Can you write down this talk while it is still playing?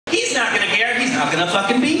he's not gonna care. He's not gonna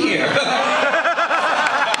fucking be here.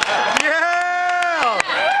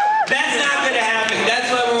 That's not gonna happen. That's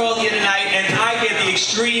why we're all here tonight, and I get the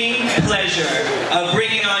extreme pleasure of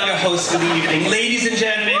bringing on your host of the evening. Ladies and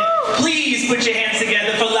gentlemen, please put your hands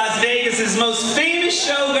together for Las Vegas's most famous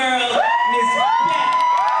showgirl, Miss Bette Midler.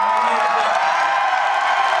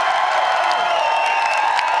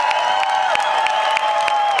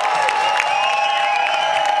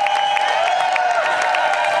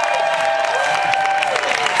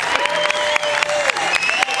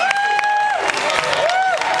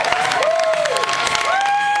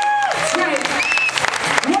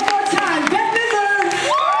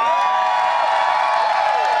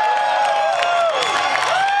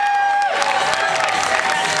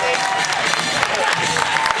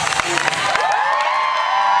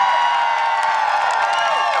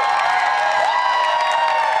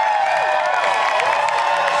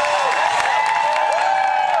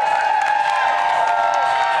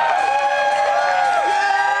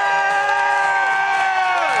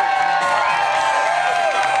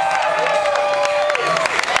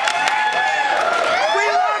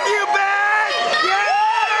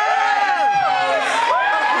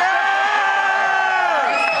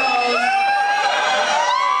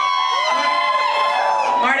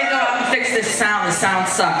 The sound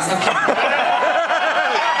sucks. Okay.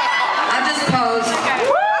 I'll just pose.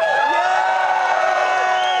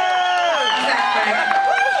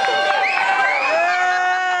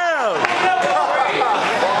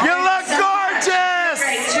 You look gorgeous!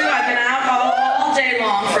 Great too. I've been out all day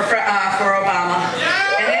long for Obama.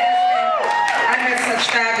 And I've met such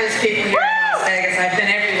fabulous people here in Las Vegas. I've been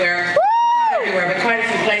everywhere. Not everywhere, but quite a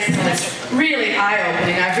few places. And it's really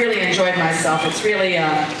eye-opening. I've really enjoyed myself. It's really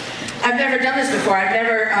I've never done this before. I've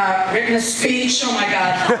never written a speech. Oh my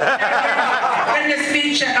God! Written a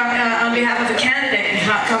speech on behalf of a candidate and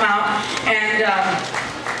come out and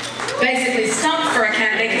basically stump for a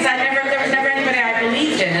candidate because there was never anybody I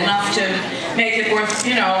believed in enough to make it worth,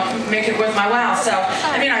 make it worth my while. So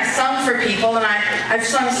I mean, I've sung for people and I've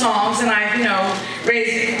sung songs and I've done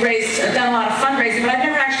a lot of fundraising, but I've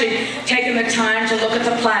never actually taken the time to look at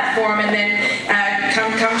the platform and then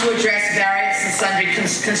come to address various and sundry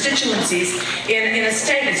constituencies in a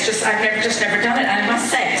state. It's just I've never done it. And I must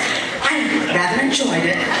say, I rather enjoyed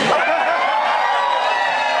it.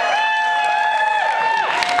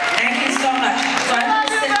 Thank you so much. So I'm going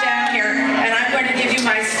to sit down here and I'm going to give you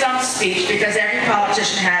my stump speech because every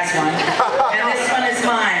politician has one, and this one is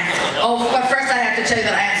mine. Oh, but first I have to tell you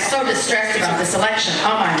that I am so distressed about this election.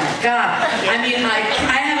 Oh my God! I mean, I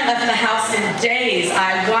haven't left the house in days.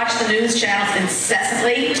 I watch the news channels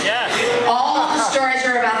incessantly. All of the stories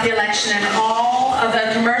are about the election, and all of the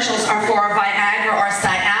commercials are for Viagra or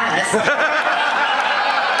Cialis.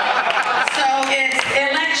 So it's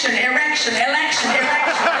election, erection, election, erection,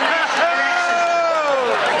 election, erection.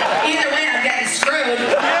 Either way, I'm getting screwed.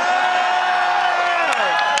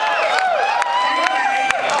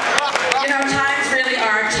 Times really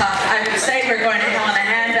are tough. I would say we're going to hell in a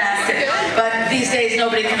handbasket, but these days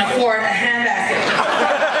nobody can afford a handbasket.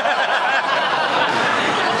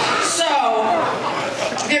 So,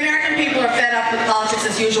 the American people are fed up with politics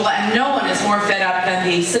as usual, and no one is more fed up than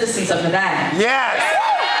the citizens of Nevada. Yes!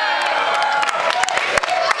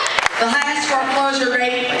 The highest foreclosure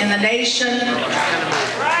rate in the nation,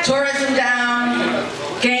 tourism down,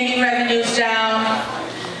 gaming revenues down,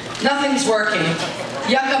 nothing's working.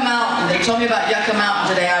 Yucca Mountain, they told me about Yucca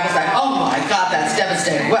Mountain today. I was like, oh my God, that's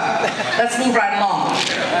devastating. Well, let's move right along.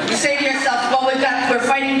 You say to yourself, well, we're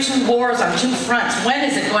fighting two wars on two fronts. When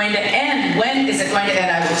is it going to end? When is it going to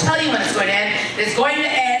end? I will tell you when it's going to end. It's going to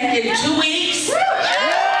end in 2 weeks.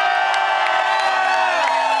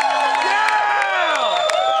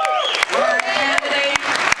 Our candidate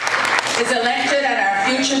is elected and our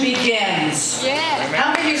future begins.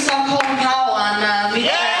 How many of you saw Colin Powell on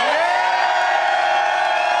Meet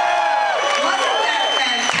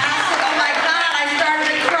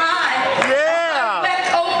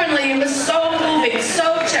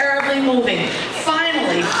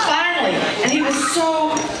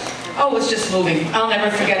Oh, it was just moving. I'll never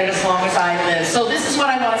forget it as long as I live. So this is what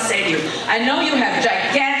I want to say to you. I know you have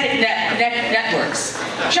gigantic networks.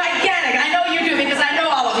 Gigantic. I know you do because I know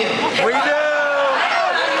all of you. We do. I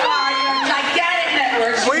know how you are. You have gigantic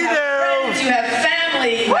networks. You have friends. You have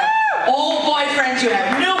family. You have old boyfriends. You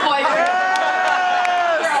have new boyfriends.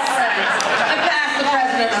 Girlfriends. The past, the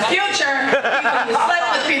present, and the future. People you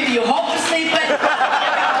slept with, people you hope to sleep with.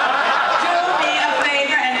 Do me a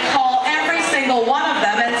favor and call every single one of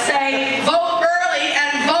them and say, vote early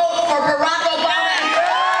and vote for Barack Obama.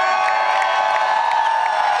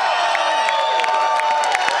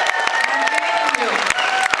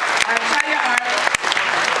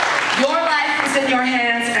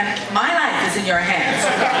 your hands.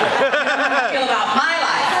 How you feel about my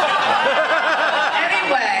life.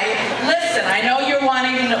 Anyway, listen, I know you're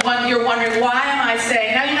wondering why am I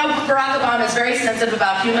saying, now you know Barack Obama is very sensitive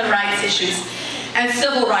about human rights issues and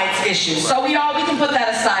civil rights issues. So we can put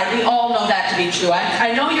that aside. We all know that to be true.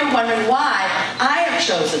 I know you're wondering why I have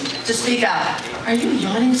chosen to speak out. Are you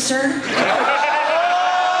yawning, sir?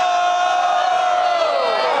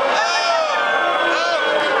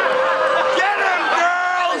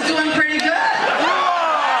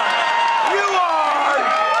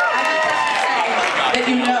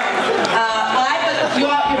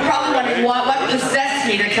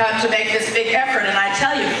 To come to make this big effort, and I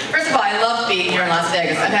tell you, first of all, I love being here in Las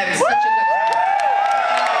Vegas. I'm having such a good time.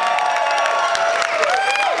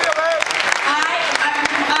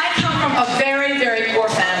 I come from a very, very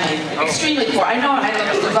poor family, extremely poor. I know I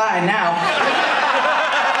look divine now.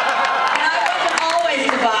 And I wasn't always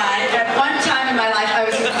divine. At one time in my life, I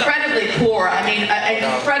was incredibly poor. I mean,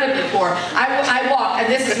 incredibly poor. I walked,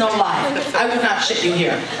 and this is no lie. I would not shit you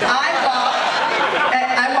here. I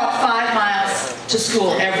walked 5 miles to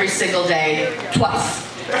school every single day, twice.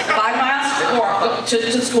 5 miles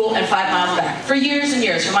to school and 5 miles back. For years and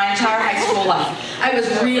years, for my entire high school life. I was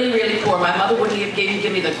really, really poor. My mother wouldn't even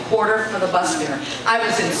give me the quarter for the bus fare. I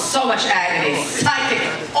was in so much agony, psychic,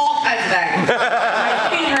 all kinds of agony. My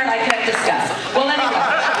feet hurt, I can't discuss. Well, anyway.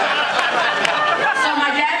 So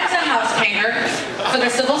my dad was a house painter for the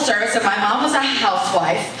civil service, and my mom was a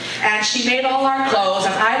housewife. And she made all our clothes,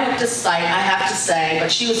 and I looked a sight, I have to say,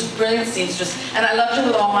 but she was a brilliant seamstress, and I loved her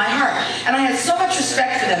with all my heart. And I had so much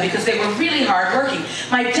respect for them because they were really hardworking.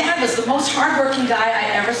 My dad was the most hardworking guy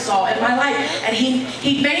I ever saw in my life, and he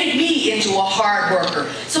made me into a hard worker.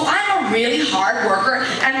 So I'm a really hard worker,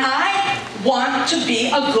 and I want to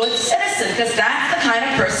be a good citizen, because that's the kind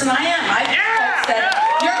of person I am. I said,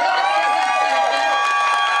 you're going to be a good citizen,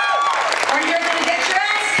 or you're going to get your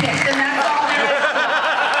ass kicked, and that's all there is.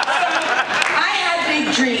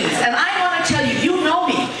 Dreams, and I want to tell you, you know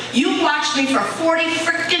me. You watched me for 40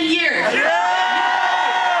 freaking years.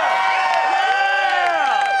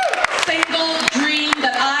 Single dream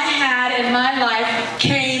that I had in my life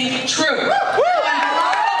came true. When Barack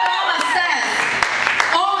Obama says,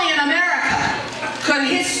 only in America could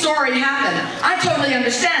his story happen, I totally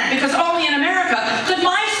understand, because only in America could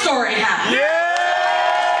my story happen.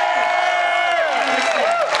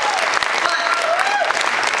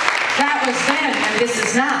 That was then, and this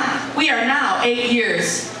is now. We are now 8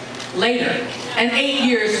 years later, and 8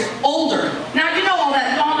 years older. Now, you know all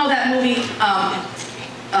that, you all know that movie,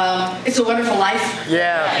 It's a Wonderful Life?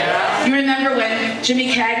 Yeah. You remember when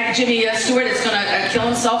Jimmy Stewart is going to kill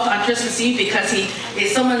himself on Christmas Eve because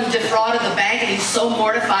someone defrauded the bank, and he's so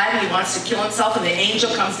mortified and he wants to kill himself, and the angel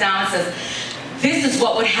comes down and says, this is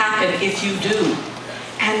what would happen if you do.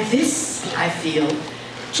 And this, I feel,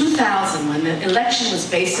 2000, when the election was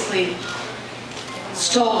basically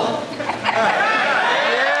stolen. Let's talk about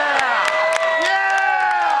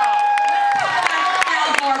Al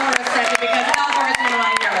Gore for a second, because Al Gore is one of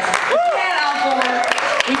my heroes. If we had Al Gore,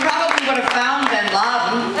 we probably would have found Bin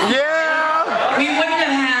Laden. Yeah. We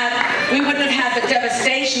wouldn't have had the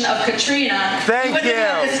devastation of Katrina. Thank you. We wouldn't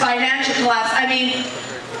have had this financial collapse. I mean,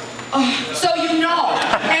 so you know,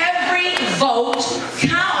 every vote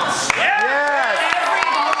counts. Yes. Every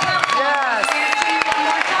vote counts. Yes. I'll say it to you one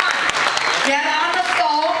more time. Get on the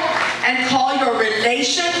phone and call your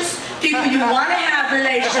relations, people you want to have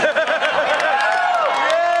relations.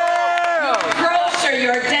 Your grocer,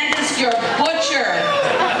 your dentist, your butcher.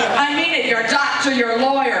 I mean it, your doctor, your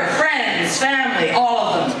lawyer, friends, family,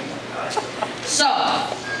 all of them. So,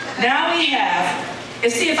 now we have,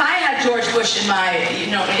 see, if I had George Bush in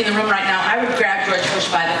the room right now, I would grab George Bush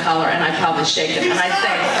by the collar and I'd probably shake him and I'd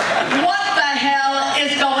say, what the hell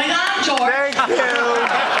is going on, George? Thank you.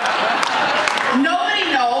 Nobody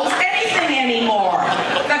knows anything anymore.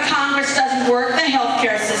 The Congress doesn't work, the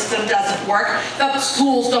healthcare system doesn't work, the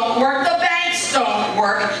schools don't work, the banks don't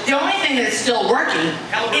work. The only thing that's still working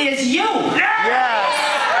is you. Yes.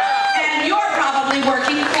 And you're probably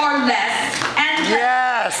working for less and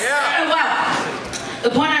less. Yes. Well, the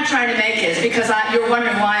point I'm trying to make is, because you're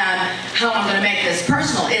wondering how I'm going to make this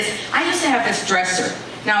personal, is I used to have this dresser.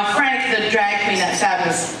 Now, Frank, the drag queen, that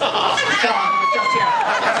fabulous fellow who was just here,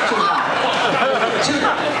 too high.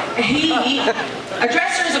 A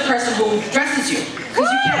dresser is a person who dresses you, because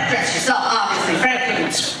you can't dress yourself, obviously. Frank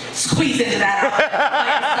couldn't squeeze into that outfit by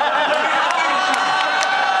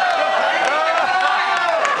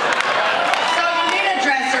himself. So you need a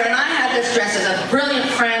dresser, and I had this dresser, a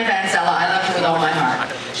brilliant Fran Vanzella. I loved her with all my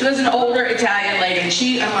heart. She was an older Italian lady, and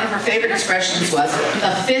and one of her favorite expressions was,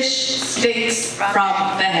 "The fish stinks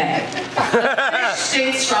from the head." The fish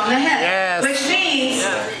stinks from the head, Yes. which means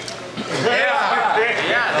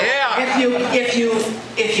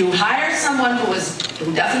if you hire someone who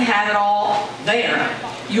doesn't have it all there,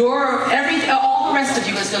 all the rest of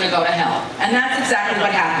you is going to go to hell. And that's exactly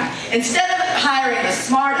what happened. Instead of hiring the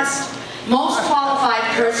smartest, most qualified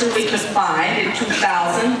person we could find in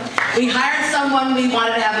 2000, we hired someone we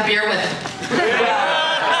wanted to have a beer with. Well,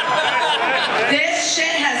 this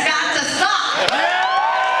shit has got to stop.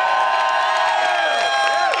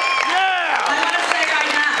 I want to say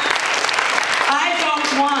right now, I don't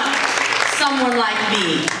want someone like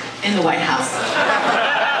me in the White House.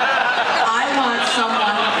 I want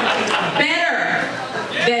someone better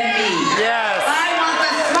than me. Yes. I want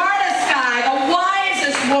the smartest guy, the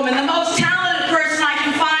wisest woman, the most talented person I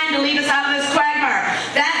can find to lead us out of this quagmire.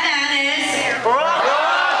 That man is...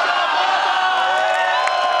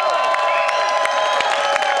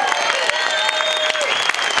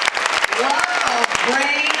 What a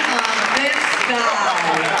brain on this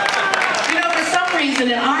guy. You know, for some reason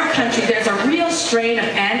in our country, there's a real strain of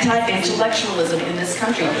anti-intellectualism in this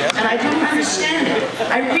country, and I don't understand it.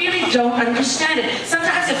 I really don't understand it.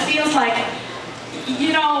 Sometimes it feels like,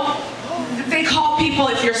 you know, they call people,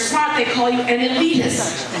 if you're smart, they call you an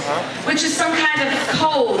elitist, which is some kind of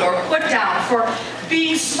code or put down for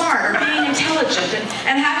being smart or being intelligent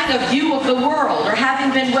and having a view of the world or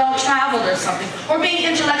having been well-traveled or something, or being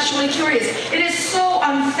intellectually curious. It is so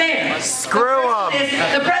unfair. Screw them.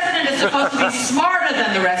 The president is supposed to be smarter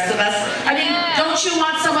than the rest of us. I mean, don't you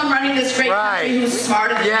want someone running this great country who's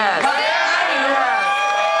smarter than you? Yes. Right?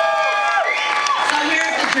 So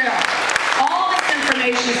here's the drill. All this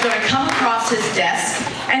information is going to come across his desk,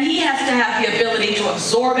 and he has to have the ability to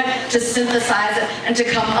absorb it, to synthesize it, and to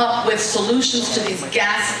come up with solutions to these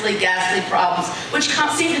ghastly, ghastly problems, which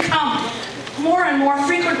seem to come more and more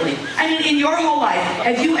frequently. I mean, in your whole life,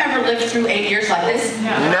 have you ever lived through 8 years like this? No.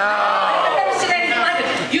 I've never seen anything like it.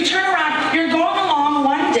 You turn around, you're going along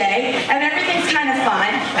one day, and everything's kind of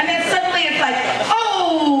fine, and then suddenly it's like,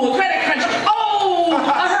 oh, a credit crunch, oh,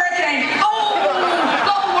 a hurricane, oh,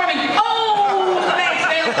 global warming, oh, the banks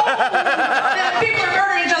failed, oh, people are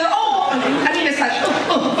murdering each other, oh. I mean, it's like, you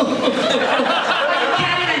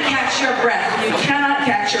can't even catch your breath. You cannot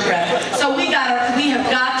catch your breath. So we have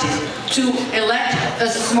got to elect the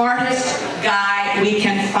smartest guy we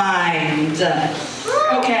can find.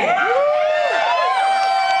 Okay.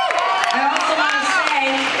 I also want to say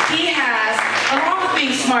he has, along with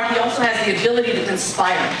being smart, he also has the ability to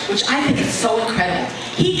conspire, which I think is so incredible.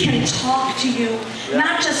 He can talk to you,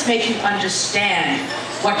 not just make you understand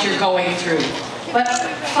what you're going through,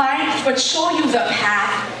 but show you the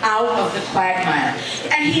path out of the quagmire.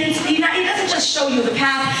 And he doesn't just show you the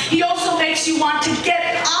path, he also makes you want to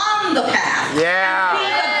get on the path. Yeah. And be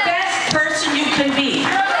the best person you can be.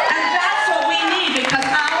 And that's what we need, because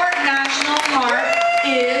our national heart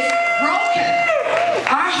is broken.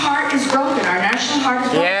 Our heart is broken. Our national heart is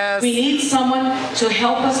broken. Yes. We need someone to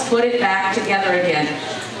help us put it back together again.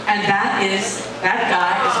 And that guy is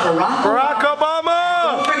Barack Obama.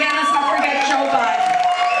 Don't forget, let's not forget Joe Biden.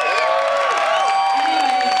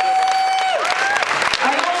 Anyway,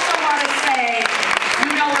 I also want to say,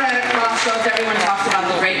 you know, we're at a crossroads. Everyone talks about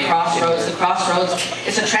the great crossroads. The crossroads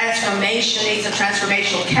is a transformation. He's a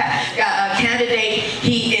transformational candidate.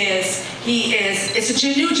 It's a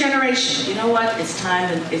new generation. You know what? It's time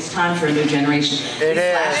for a new generation. This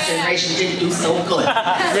last generation didn't do so good.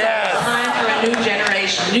 Yes. It's time for a new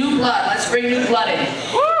generation. New blood. Let's bring new blood in.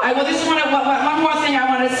 Well, this is one more thing I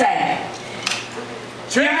want to say.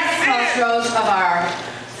 We're at the crossroads of our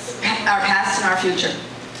past and our future.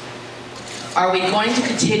 Are we going to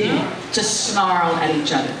continue to snarl at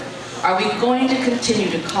each other? Are we going to continue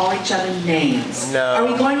to call each other names? No. Are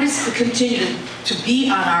we going to continue to be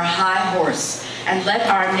on our high horse and let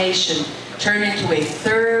our nation turn into a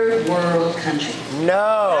third world country?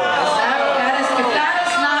 No. If that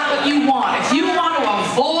is not what you want, if you want to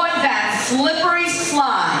avoid that slippery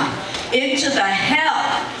slide into the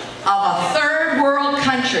hell of a third world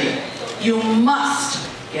country, you must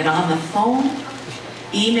get on the phone,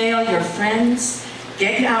 email your friends,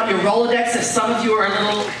 get out your Rolodex if some of you are a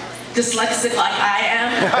little dyslexic like I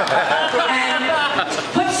am, and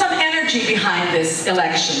put some energy behind this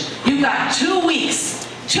election. You've got 2 weeks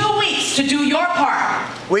to do your part.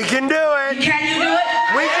 We can do it. Can you do it?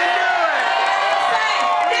 We can do it.